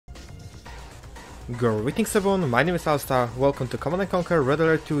Greetings everyone, my name is Alstar, welcome to Command & Conquer Red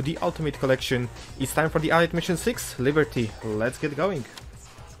Alert 2 The Ultimate Collection. It's time for the Allied Mission 6, Liberty. Let's get going.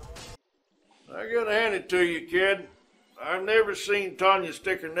 I gotta hand it to you, kid. I've never seen Tanya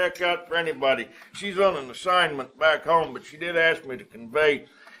stick her neck out for anybody. She's on an assignment back home, but she did ask me to convey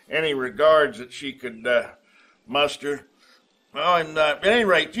any regards that she could muster. Oh, and at any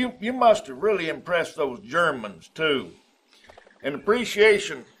rate, you must have really impressed those Germans, too. In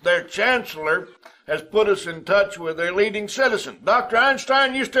appreciation, their chancellor has put us in touch with their leading citizen. Dr.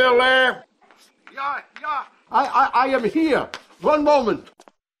 Einstein, you still there? Yeah, I am here. One moment.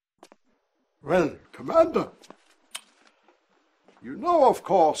 Well, Commander, you know, of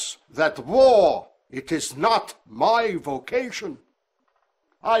course, that war, it is not my vocation.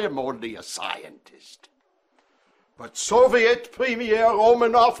 I am only a scientist. But Soviet Premier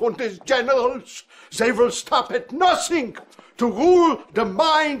Romanov and his generals, they will stop at nothing to rule the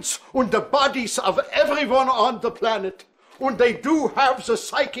minds and the bodies of everyone on the planet. And they do have the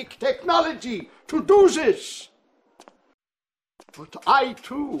psychic technology to do this. But I,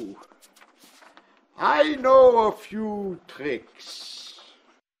 too, I know a few tricks.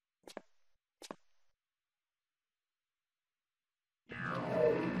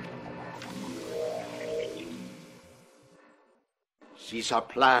 These are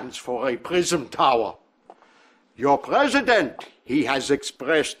plans for a prism tower. Your president, he has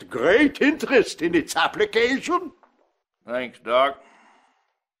expressed great interest in its application. Thanks, Doc.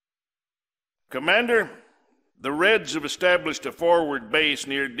 Commander, the Reds have established a forward base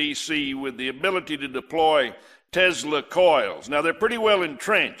near D.C. with the ability to deploy Tesla coils. Now, they're pretty well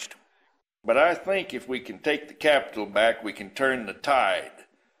entrenched, but I think if we can take the capital back, we can turn the tide.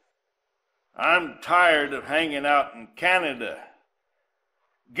 I'm tired of hanging out in Canada.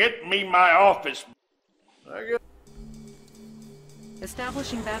 Get me my office.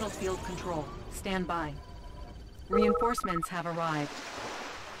 Establishing battlefield control. Stand by. Reinforcements have arrived.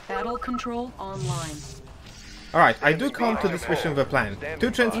 Battle control online. Alright, I do come to this mission with a plan.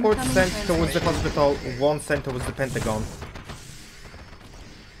 2 transports sent towards the hospital, 1 sent towards the Pentagon.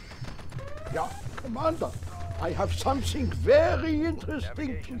 Yeah, Commander, I have something very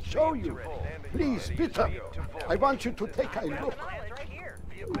interesting to show you. Please, Peter, I want you to take a look.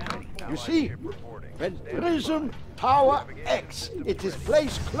 You see, when Prism Tower X, it is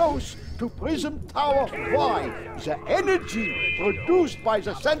placed close to Prism Tower Y, the energy produced by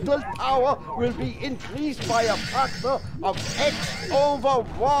the central tower will be increased by a factor of X over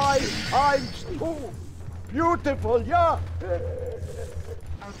Y times 2. Beautiful, yeah?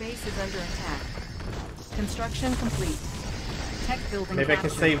 Our base is under attack. Construction complete. Tech building Maybe I can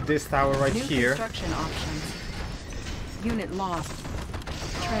save this tower right New here. Construction options. Unit lost.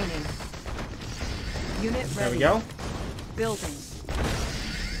 Training. Unit ready. There we go. Building.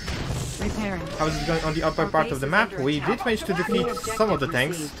 Repairing. How is it going on the upper part of the map? We did manage to defeat some of the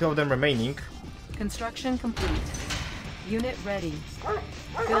tanks, received. 2 of them remaining. Construction complete. Unit ready.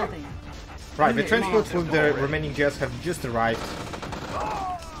 Building. Right, the Unit transports lost. with the remaining jets have just arrived.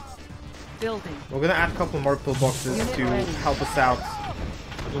 Building. We're gonna add a couple more pillboxes Unit to ready. help us out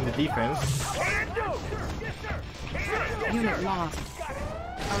in the defense. Unit lost.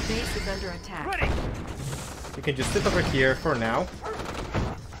 Our base is under attack. You can just sit over here for now.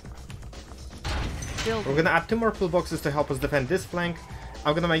 Building. We're gonna add 2 more pillboxes to help us defend this flank.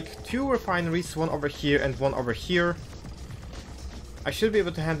 I'm gonna make 2 refineries, 1 over here and 1 over here. I should be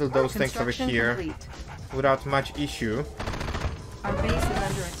able to handle those tanks over Construction here complete. without much issue. Our base is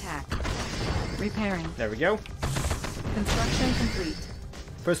under attack. Repairing. There we go. Construction complete.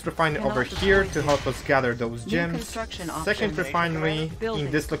 First refinery Cannot over deploy here here. to help us gather those New gems. construction Second options. refinery Building.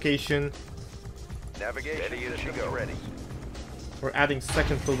 in this location. Navigation systems ready. We're adding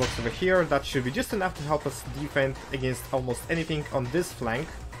second pillbox over here. That should be just enough to help us defend against almost anything on this flank.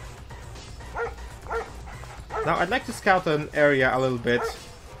 Now I'd like to scout an area a little bit.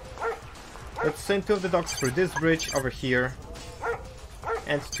 Let's send 2 of the dogs through this bridge over here.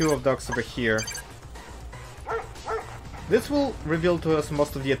 And 2 of dogs over here. This will reveal to us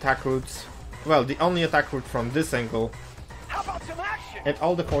most of the attack routes. Well, the only attack route from this angle. And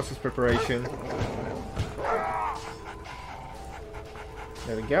all the forces preparation.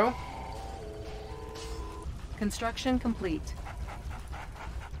 There we go. Construction complete.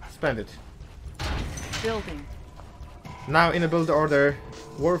 Spend it. Building. Now in a build order,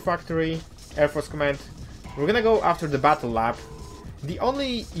 War Factory, Air Force Command. We're gonna go after the Battle Lab. The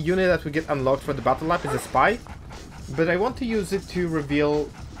only unit that we get unlocked for the Battle Lab is a spy, but I want to use it to reveal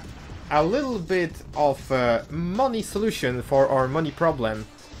a little bit of a money solution for our money problem.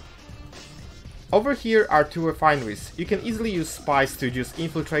 Over here are two refineries. You can easily use spies to just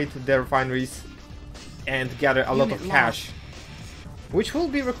infiltrate their refineries and gather a lot Unit of cash. lost. Which will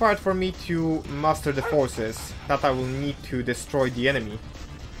be required for me to muster the forces that I will need to destroy the enemy.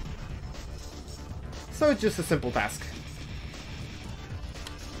 So it's just a simple task.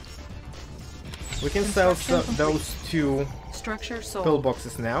 We can sell those 2 Structure sold.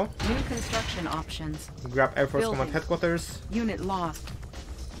 pillboxes now. New construction options. Grab Air Force Building. Command Headquarters. Unit lost.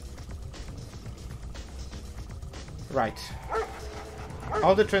 Right.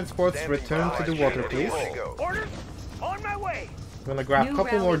 All the transports return to the water, please. Orders on my way. I'm gonna grab a New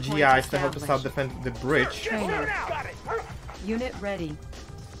couple more rally point GIs to help us out established. defend the bridge. Training. Got it. Unit ready.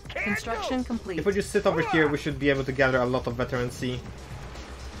 Construction complete. If we just sit over here, we should be able to gather a lot of veterancy.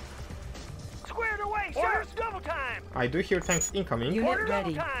 Squared away, sir. Orders double time. I do hear tanks incoming, Unit Order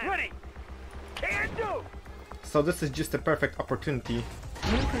ready. double time. Ready. Can do. so this is just a perfect opportunity.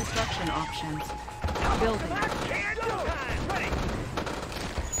 New construction options. Building. Can do. Time. Ready.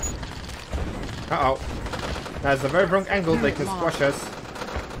 Uh-oh. That's a very wrong angle, they can squash us.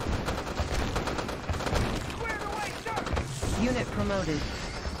 Squared away, sir. Unit promoted.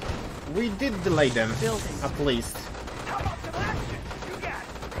 We did delay them, Building. at least. How about some action? You got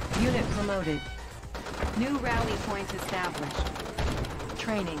it. Unit promoted. New rally point established.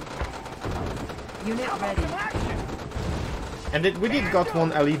 Training. Unit ready. Some action. And we did got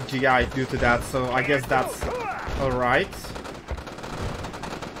 1 elite GI due to that, so I guess that's alright.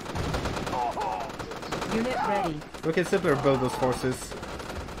 Unit ready. We can simply build those forces.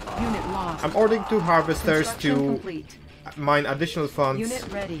 Unit lost. I'm ordering 2 harvesters Construction to complete. mine additional funds Unit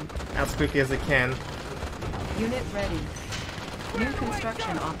ready. as quickly as I can. Unit ready. New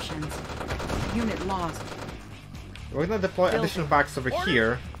construction options. Unit lost. We're gonna deploy Building. additional backs over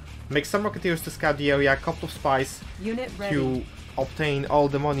here. Make some Rocketeers to scout the area, a couple of spies Unit ready. to obtain all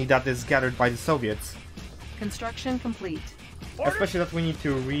the money that is gathered by the Soviets. Construction complete. Especially that we need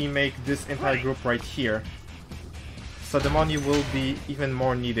to remake this entire group right here. So the money will be even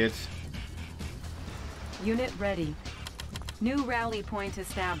more needed. Unit ready. New rally point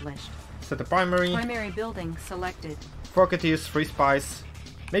established. Set the primary, Primary building selected. 4 Rocketeers, 3 spies,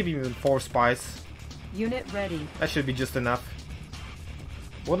 maybe even 4 spies. Unit ready. That should be just enough.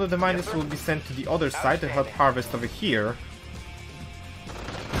 One of the miners will be sent to the other side to help harvest over here.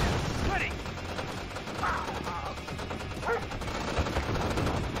 Ready.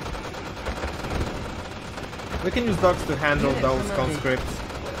 We can use dogs to handle Unit those promoted.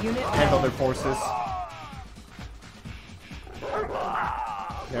 conscripts Unit and ready. other forces.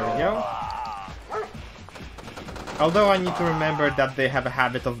 There we go. Although I need to remember that they have a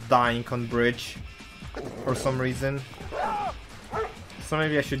habit of dying on bridge for some reason. So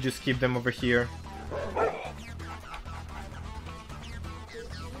maybe I should just keep them over here.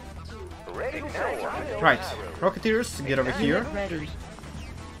 Ready now. Right, Rocketeers, get over here. Unit ready.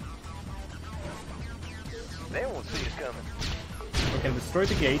 They won't see us coming. We can destroy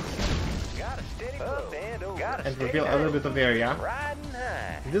the gate Got a steady up and over. Got a and steady reveal a little bit of area. riding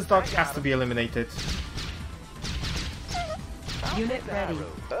high. This dog has to be eliminated. Unit ready.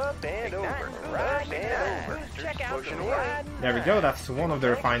 Up and over. Riding and over. Check out Pushing the away. There we go, that's one of the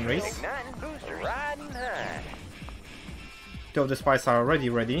refineries. Igniting boosters. Riding high. 2 of the spies are already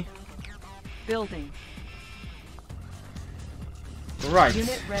ready. Building. Right.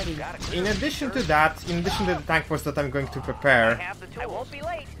 Unit ready. In addition to that, in addition to the tank force that I'm going to prepare, Have the tools. I won't be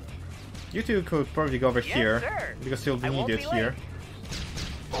late. you two could probably go over Yes, here, sir. because you'll be I won't needed be here.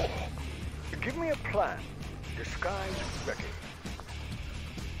 Give me a plan. Disguise ready.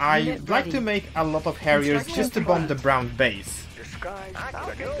 I'd Unit like ready. to make a lot of Harriers Construction just to bomb the complete. brown base. Disguise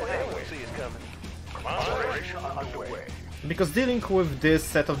ready. They won't see us coming. Operation underway. Because dealing with this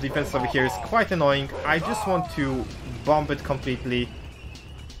set of defense over here is quite annoying, I just want to bomb it completely.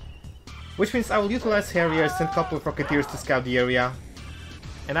 Which means I will utilize Harriers and a couple of Rocketeers to scout the area.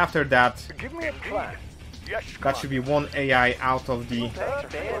 And after that, Give me a plan. Yes, that should be 1 AI out of the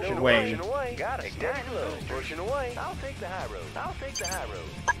up and way. pushing away. Got a steady low. Pushing away. I'll take the high road. I'll take the high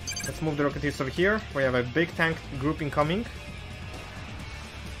road. Let's move the Rocketeers over here. We have a big tank group incoming.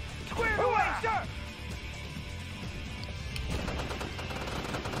 Squared away, sir.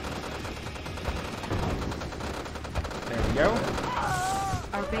 There we go.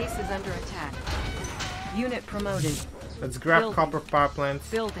 Our base is under attack. Unit promoted. Let's grab Building. copper power plants.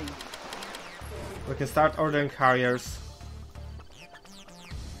 Building. We can start ordering Harriers.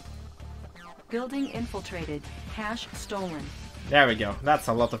 Building infiltrated. Cash stolen. There we go. That's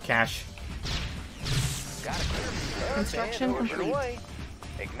a lot of cash. Construction Pushing complete. away.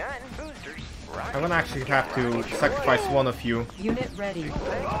 Igniting boosters. Right. I'm gonna actually have to sacrifice one of you. Unit ready.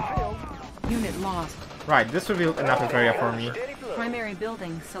 Unit lost. Right, this revealed enough area for me. Steady flow. Primary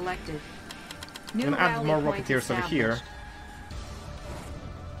building selected. New I'm gonna add rally more point rocketeers over here. established.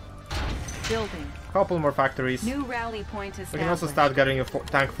 Building. Couple more factories. New rally point established. We can also start getting a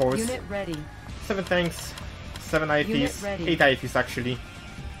tank force. Unit ready. 7 tanks, 7 IFEs, ready. 8 IFEs actually.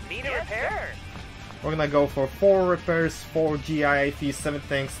 Need a repair? We're gonna go for 4 repairs, 4 GI IFEs, 7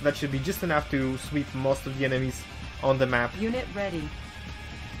 tanks. That should be just enough to sweep most of the enemies on the map. Unit ready.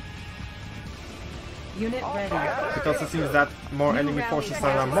 Unit ready. Because it seems that more New enemy rally forces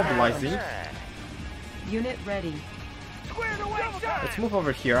point are mobilizing. established. Unit ready. Squared away, sir! Let's move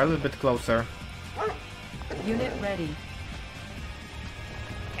over here a little bit closer. Unit ready.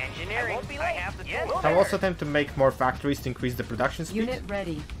 Engineering. I have the tools. I'll also attempt to make more factories to increase the production speed. Unit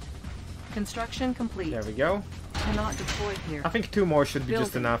ready. Construction complete. There we go. Cannot deploy here. I think 2 more should be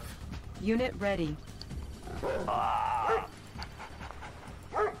just Building. enough. Unit ready.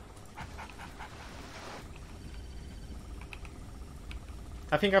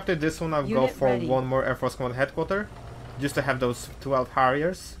 I think after this one I'll go Unit for ready. 1 more Air Force Command headquarters. Just to have those 12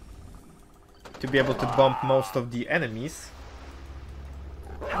 Harriers. To be able to bump most of the enemies.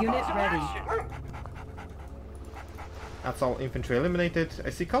 Unit ready. That's all infantry eliminated. I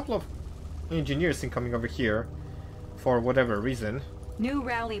see a couple of engineers incoming over here. For whatever reason. New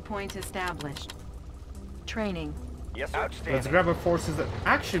rally point established. Training. Yes, sir. Let's Outstanding. grab our forces that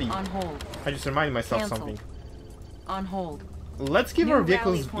actually... On hold. I just reminded myself Cancel. something. On hold. Let's give New our rally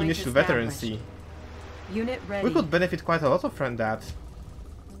vehicles point initial established. veterancy. Unit ready. We could benefit quite a lot from that.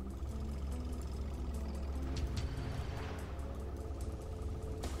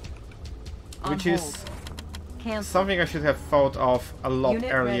 On Which hold. is Cancel. something I should have thought of a lot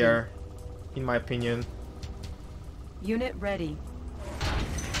Unit earlier, in my opinion. Unit ready.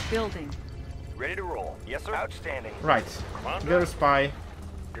 Building. Ready to roll. Yes, sir. Outstanding. Right, get a spy.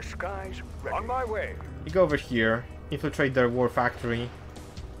 Disguise ready. On my way. You go over here, infiltrate their war factory.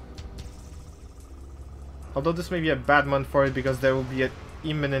 Although this may be a bad month for it because there will be an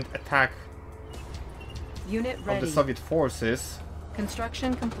imminent attack Unit of ready. the Soviet forces.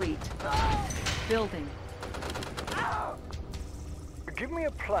 Construction complete. Building. Give me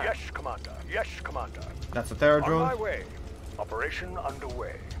a plan. Yes, Commander. Yes, Commander. That's a terror On my drone. way. Operation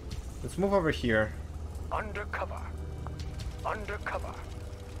underway. Let's move over here. Undercover. Undercover.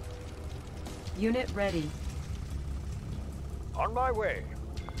 Unit ready. On my way.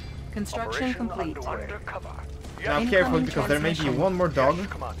 Construction Operation complete. underway. Undercover. Now Incoming careful because there may be transmission. one more dog. Yes,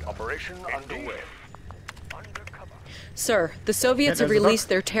 Commander. Operation underway. Undercover. Sir, the Soviets Yeah, have there's a released duck.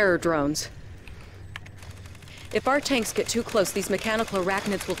 their terror drones. If our tanks get too close, these mechanical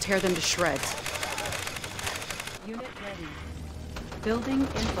arachnids will tear them to shreds. Unit ready. Building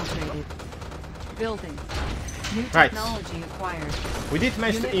infiltrated. Building. New Right. technology acquired. We did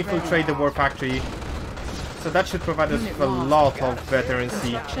manage to Unit infiltrate the ready. war factory, so that should provide us Unit with a lost. lot of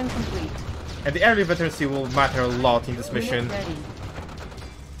veterancy. Construction complete. And the early veterancy will matter a lot in this mission. Unit ready.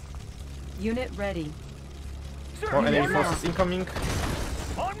 Unit ready. More enemy Unit forces lost. incoming.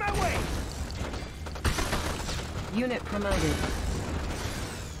 On my way! Unit promoted.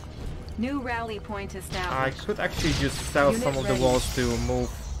 New rally point I established. could actually just sell Unit some of the ready. walls to move,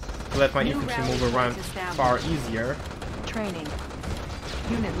 to let my New infantry rally move around point established. far easier. Training.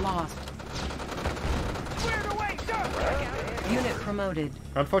 Unit lost. Squared away, sir! Unit promoted.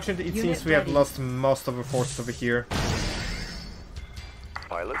 Unfortunately, it Unit seems we have ready. lost most of our forces over here.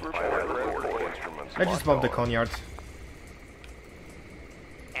 Pilot report. Instruments. I just bombed the Conyard.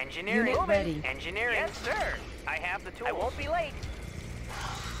 Engineering. Unit ready. Engineering. Yes, sir. I have the tools. I won't be late.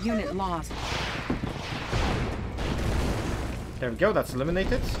 Unit lost. There we go, that's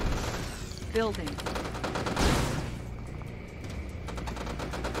eliminated. Building.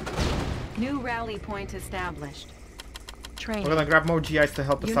 New rally point established. Training. We're gonna grab more GIs to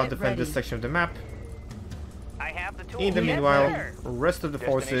help us out Unit defend this ready. section of the map. I have the tools. In the Unit meanwhile, ready. rest of the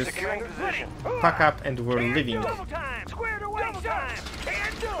forces Securing position. pack up and we're Can leaving. do. Double time. Squared away, double time.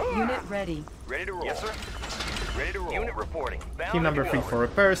 Can do. Unit ready. Ready to roll. Yes, sir. Ready to roll. Unit reporting. Bound Team number to 3 go. for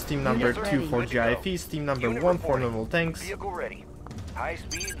repairs, team number Unit 2 ready. for Good to go. GIFs, team number Unit 1 for reporting. normal tanks. Vehicle ready. High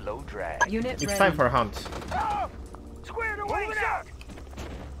speed, low drag. Unit It's ready. time for a hunt. Oh! Squared away, sir!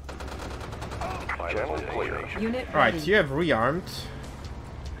 Channel clear. Unit Right, ready. you have rearmed,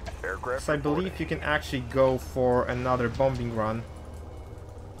 Aircraft so I believe you can actually go for another bombing run.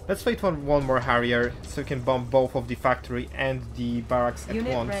 Let's wait for one more Harrier, so we can bomb both of the factory and the barracks at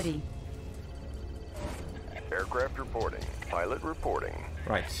Unit once. ready. Aircraft reporting. Pilot reporting.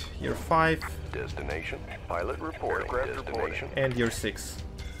 Right, you're 5 Destination. Pilot reporting. Aircraft destination. and you're 6.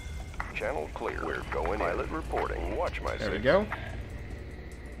 Channel clear. We're going Pilot reporting. Watch my There we six. go.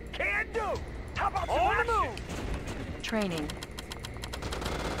 Can do. How about some action? Training.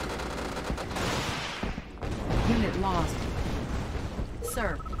 lost.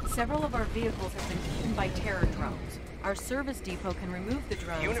 Sir, several of our vehicles have been eaten by terror drones. Our service depot can remove the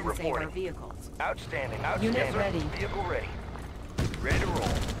drones Unit and reporting. save our vehicles. Outstanding. Unit Sir. ready. Vehicle ready. Ready to roll.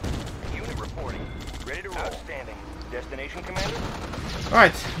 Unit reporting. Ready to roll. Outstanding. Destination, Commander?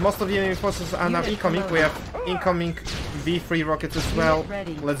 Right, most of the enemy forces are now Unit incoming. We have incoming V3 rockets as well. Unit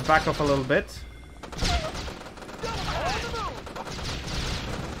ready. Let's back off a little bit.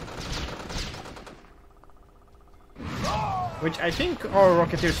 Which I think our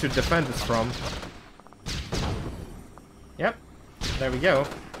Rocketeers should defend us from. Yep, there we go.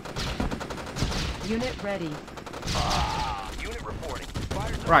 Unit ready. Unit reporting.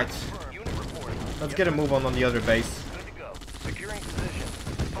 Fire zone Right, confirmed. Unit reporting. let's get a move on the other base. Good to go. Securing position.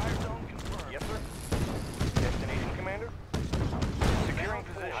 Fire zone confirmed. Yes, sir. Destination, Commander? Securing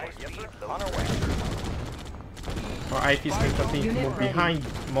position. Yes, sir. On our way. Our IPs can continue to Unit move ready. behind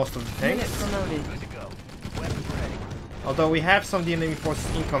most of the Unit tanks. promoted. Good to go. Weapons ready. Although we have some of the enemy forces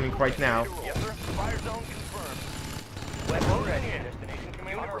incoming right now. Yes, sir. Fire zone confirmed. Weapons ready. Destination,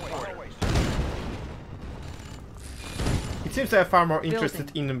 Commander? Unit reporting. It seems they're far more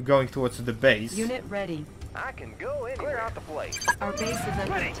interested in going towards the base. Unit ready. I can go anywhere. Clear out the place. Our base is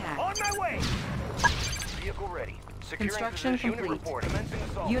under Ready. attack. On my way. Vehicle ready. Securing Construction position. complete. Unit reporting. Commencing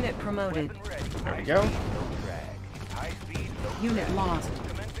assault. Unit promoted. Weapon ready. There we go. No drag. High speed. No Unit drag. lost.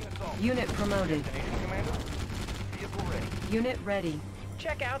 Commencing assault. Unit promoted. Destination, Commander? Vehicle ready. Unit ready.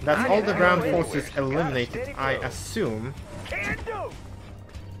 Check out. That's all the I ground know forces eliminated, I assume. Can do.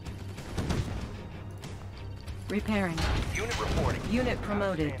 Repairing. Unit reporting. Unit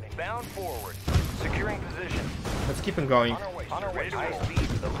promoted. Outstanding. Bound forward. Securing position. Let's keep on going. On our way. On our way. High speed.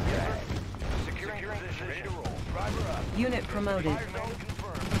 No drag. Securing position. Ready to roll. Driver up. Unit promoted. Fire zone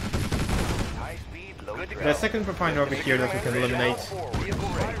confirmed. High speed. Low drag. There's a second refiner over here that we can eliminate. Vehicle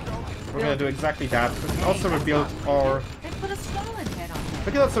ready. We're gonna do exactly that. We can also rebuild our... They put a solid head on them.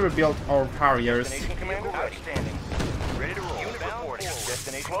 We can also rebuild our Harriers. Destination, Commander? Outstanding. Ready to roll. Unit reporting.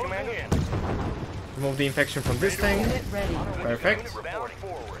 Destination, Commander? Remove the infection from this thing. Unit ready. Perfect. Unit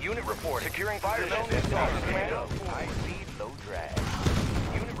reporting. Unit reporting. Securing fire zone. Destination, Commander? High speed, low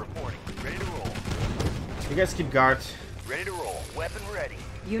drag. Unit reporting. Ready to roll. You guys keep guard. Ready to roll. Weapon ready.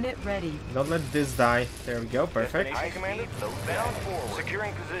 Unit ready. Don't let this die. There we go. Perfect. Destination, Commander? Bound forward.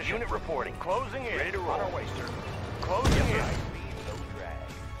 Securing position. Unit reporting. Closing in. Ready to roll. On our way, sir. Closing in. High speed, low drag.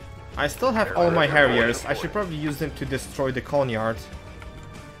 I still have all my Harriers. I should probably use them to destroy the Colony Yard.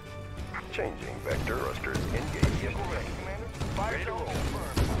 Changing vector. Thrusters engage. Vehicle ready, Commander. Fire zone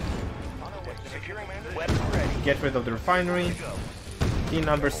confirmed. On our way. Securing, Commander. Weapon ready. Get rid of the refinery. Go. Team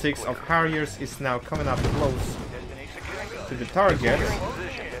number 6 of Harriers is now coming up close Destination, securing. to the target. Securing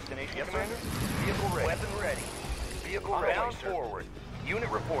position. Destination, yes, Commander. Vehicle ready. Weapon ready. Vehicle ready. Bound forward. Unit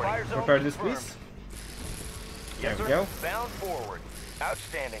reporting. Fire zone Prepare this, confirmed. please. Yes, There we sir. go. Bound forward.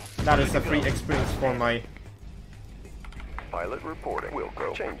 Outstanding. That is a free experience for my... Pilot reporting.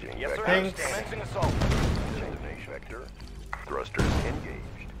 Wilco. Changing Yes, sir. Thanks. Commencing assault. Changing vector. Thrusters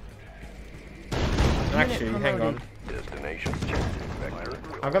engaged. Actually, hang on. Destination. Changing vector.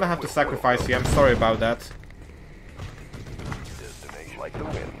 I'm gonna have to sacrifice you. I'm sorry about that. Destination. Like the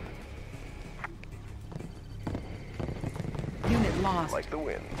wind. Unit lost. Like the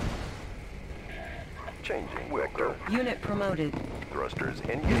wind. Changing vector. Unit promoted. Thrusters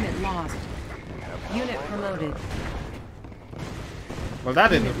engaged. Unit lost. Unit promoted. Well,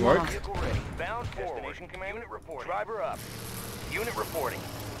 that didn't work. lost. Vehicle ready. Bound forward. Destination, Commander. Unit reporting. Driver up. Unit reporting.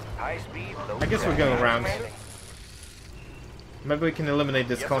 High speed, low I guess we're drag. going around. Commander? Maybe we can eliminate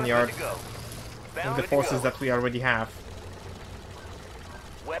this Yes, sir. Colony Good Yard to go. and Bound the to forces go. that we already have.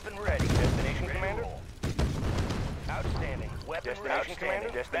 Weapon ready. Destination, Commander. Outstanding. Weapon ready. Commander.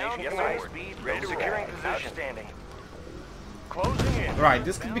 Destination, yes, high speed, ready to securing position. Outstanding. Closing in. Right,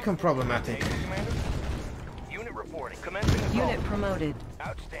 this could become problematic. Destination, Commander. Unit reporting. Commencing assault. Unit promoted.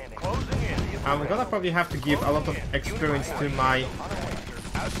 Outstanding. Closing in. I'm gonna probably have to give a lot of experience to my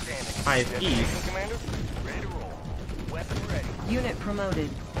Outstanding. IFEs. Destination, Commander. Ready to roll. Weapon ready. Unit promoted.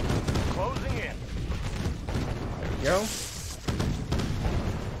 Closing in. Go.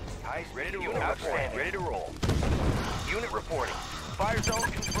 High ready to roll. Outstanding. Ready to roll. Unit reporting. Fire zone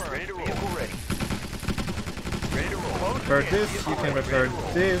confirmed. Ready to roll. Vehicle ready. Ready to roll. Repair this. You can repair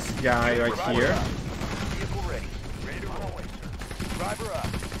this guy right here. Vehicle ready. Ready to roll. Driver up.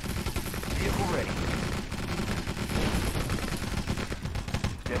 Vehicle ready.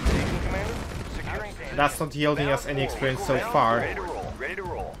 Destination, Commander. Securing. That's not yielding us any experience so far. Ready to roll. Ready to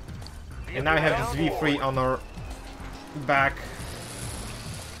roll. And now we have this V3 on our back.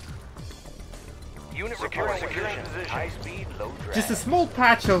 Unit securing position. High speed, low drag. Just a small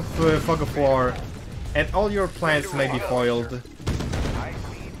patch of fog of war And all your plans may be foiled. High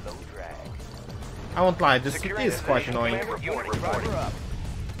speed, low drag. I won't lie, this Securing is quite position. annoying. Unit reporting.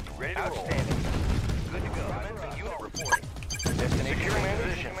 Ready to roll. Outstanding. Good to go. Commencing unit reporting. Destination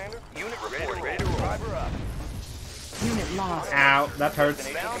position. Unit reporting. Ready to roll. Driver up. Unit lost. Ow, that hurts.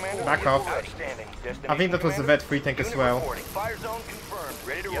 Back off. Outstanding. I think that was a vet free tank as well. Reporting. Fire zone confirmed.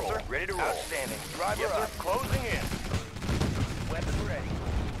 Ready to roll. Yes, sir. Ready to roll. Outstanding. Driver up. Closing in. Weapon ready.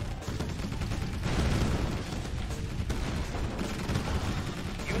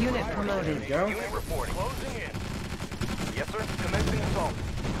 Unit promoted. There we go. Unit reporting. Closing in. Yes, sir. Commencing assault.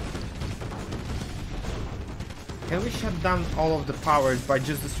 Can we shut down all of the power by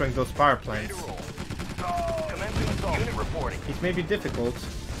just destroying those power plants? Commencing assault. Unit reporting. It may be difficult.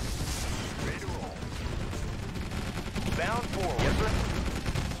 Ready to roll. Bound forward. Yes,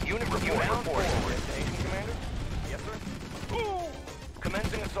 sir. Unit reporting. Bound forward. Destination commander. Yes, sir.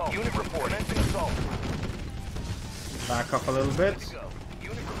 Commencing assault. Unit reporting. Commencing assault. Back off a little bit. Go.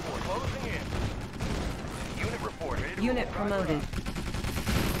 Unit report. Closing in. Unit reporting. Unit promoted.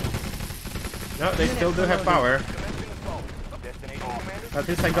 No, they still do have power. Commencing assault. Destination commander. At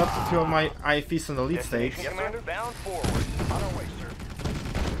least I got 2 of my IFEs on the lead stage. Yes, sir. Bound forward. On our way,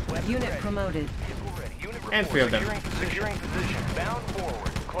 sir. Weapon Unit ready. promoted. Vehicle ready. Unit And report. 3 of them. Securing position. Bound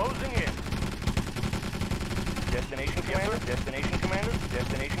forward. Closing in. Destination commander. Destination commander.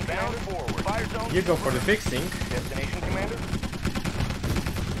 Destination commander. Forward. Fire zone. You go for the fixing, Destination commander.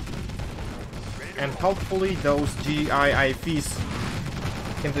 and hopefully those GI IFEs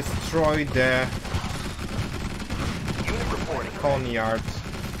can destroy the Unit reporting. colony yards.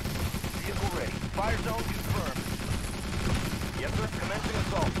 Vehicle ready. Fire zone confirmed. Yes, sir. Commencing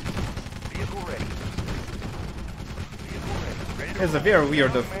assault. Vehicle ready. Vehicle ready. Ready to It's a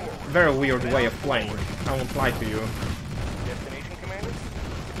very weird way of playing. I won't lie to you. Destination commander.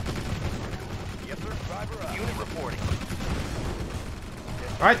 Yes, sir. Driver up. Unit reporting.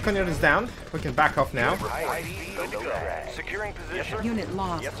 Alright, Conard is down. We can back off now. High speed, good to go. Securing position. Unit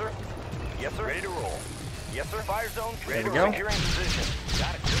lost. Yes, sir. Yes, sir. Ready to roll. Yes, sir. Fire zone. Ready There to we roll. go. Securing position.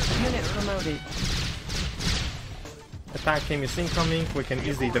 Got it. Unit promoted. Attack team is incoming. We can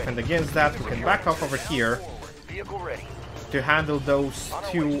easily defend against that. We can back off over here Vehicle ready. to handle those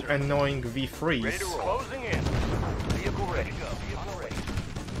 2 annoying Ready to V3s. roll. Closing in. Vehicle ready. Go. Vehicle ready.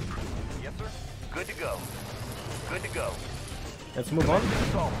 Yes, sir. Good to go. Good to go. Let's move on.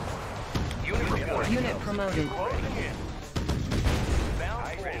 Assault. Unit reporting. Unit promoted. Closing in. Bound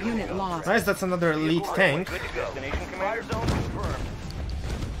forward. Unit lost. Nice, that's another elite tank. Good to go. Destination commander. Fire zone confirmed.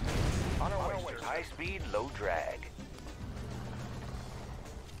 On our way, sir. High speed, low drag.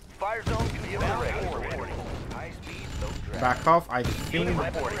 Fire zone confirmed. High speed, low drag. Back off. I think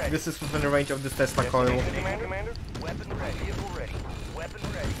this is within the range of this Tesla coil. Commander. Weapon ready. Vehicle ready. Weapon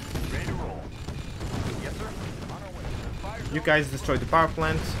ready. Ready to roll. Yes, sir. On our way, sir. Fire zone You guys destroyed the power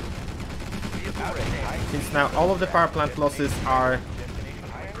plant. vehicle ready. Since now all of the power plant losses are Destination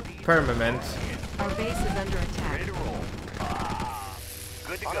commander. permanent, Our base is under attack. Ready to roll.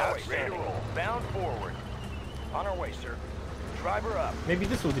 Good to go. Ready to roll. Bound forward. On our way, sir. Driver up. maybe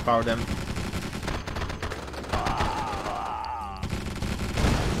this will depower them.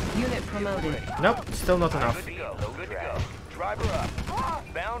 Unit promoted. Nope, still not enough. Good to go. Good to go. Driver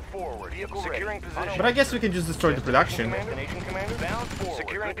up. Bound forward. Vehicle securing position. But I guess we can just destroy the production. Destination commander. Bound forward.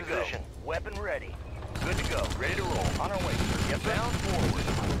 Securing position. Weapon ready. Good to go. Ready to roll. On our way, sir. Yes, bound forward.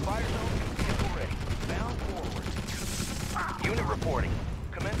 Fire zone. Vehicle ready. Bound forward. Unit reporting.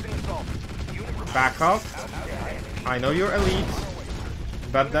 Commencing assault. Unit reporting. Back off. I know you're elite,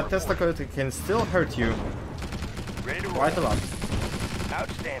 but that Tesla coil can still hurt you Ready to roll. quite a lot.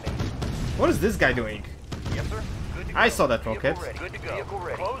 Outstanding. What is this guy doing? Yes, sir. Good to go. I saw that Vehicle rocket. ready. Good to go. Vehicle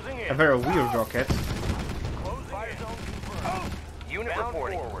ready. Closing in. A very weird rocket. Close fire zone confirmed. Unit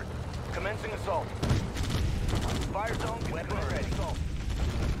reporting. Forward. Commencing assault. Fire zone weapon ready.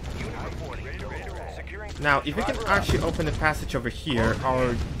 Unit reporting. Securing. Now, if we can actually open the passage over here,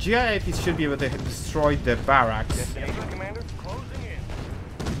 our GIIPs should be able to destroy the barracks. Destination commander. Closing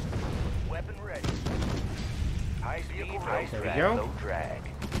in. Weapon ready. High speed, high There we drag, go. low drag.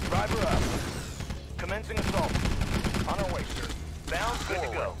 Driver up. Commencing assault. On our way, sir. Bound good to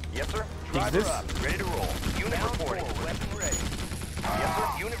go. Yes, sir. Driver this? up. Ready to roll. Unit reporting. Weapon ready. Yes,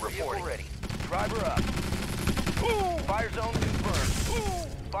 sir. Unit reporting. Ready. Driver up. Fire zone confirmed.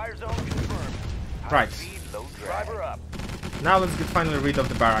 Fire zone confirmed. High Right. speed, low drag. Driver up. Now let's get finally rid of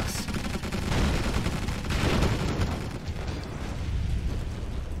the barracks.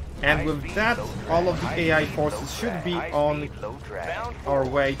 And with that, all of the AI forces should be on our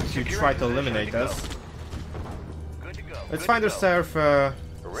way to try to eliminate us. Let's find ourselves a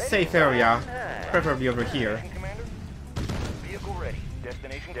safe area preferably over here. Commander. Vehicle ready.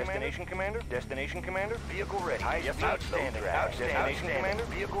 Destination commander. Destination commander. Vehicle ready. Yes, outstanding. Destination commander.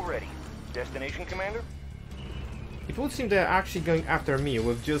 Vehicle ready. Destination commander. It would seem they're actually going after me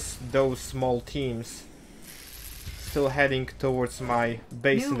with just those small teams still heading towards my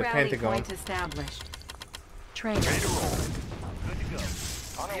base in the Pentagon. Point established. Training. Ready to roll. Good to go.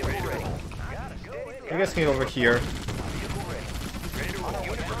 On our way. Ready. I'm guessing over here. Vehicle ready. Ready to roll.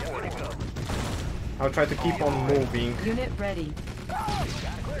 Unit reporting. Go. I'll try to keep on moving. Unit ready.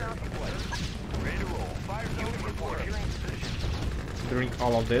 Ready to roll. Fire unit reporting. During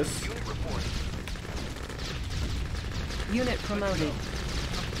all of this. Unit reporting. Unit promoted.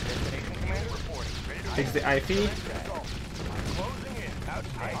 Destination commander reporting. Ready to Fix the IP closing in.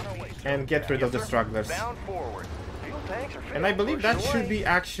 Outstanding. and get rid of the stragglers. Bound forward. Fuel tanks are And I believe that pushing should away. be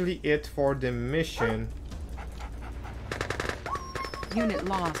actually it for the mission. Unit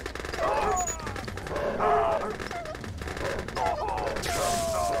lost.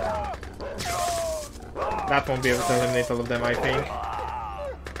 That won't be able to eliminate all of them, I think.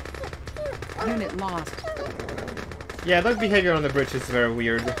 Unit lost. Yeah, that behavior on the bridge is very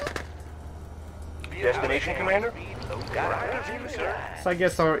weird. Destination commander. So I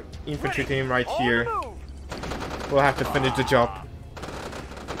guess our infantry team right here will have to finish the job.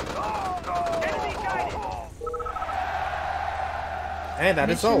 And that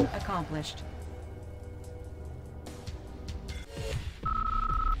is all. Mission accomplished.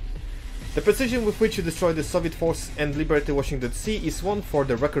 The precision with which you destroyed the Soviet force and liberated Washington DC is one for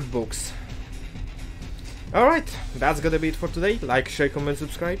the record books. Alright, that's gonna be it for today. Like, share, comment,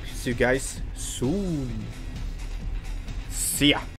 subscribe. See you guys soon. See ya!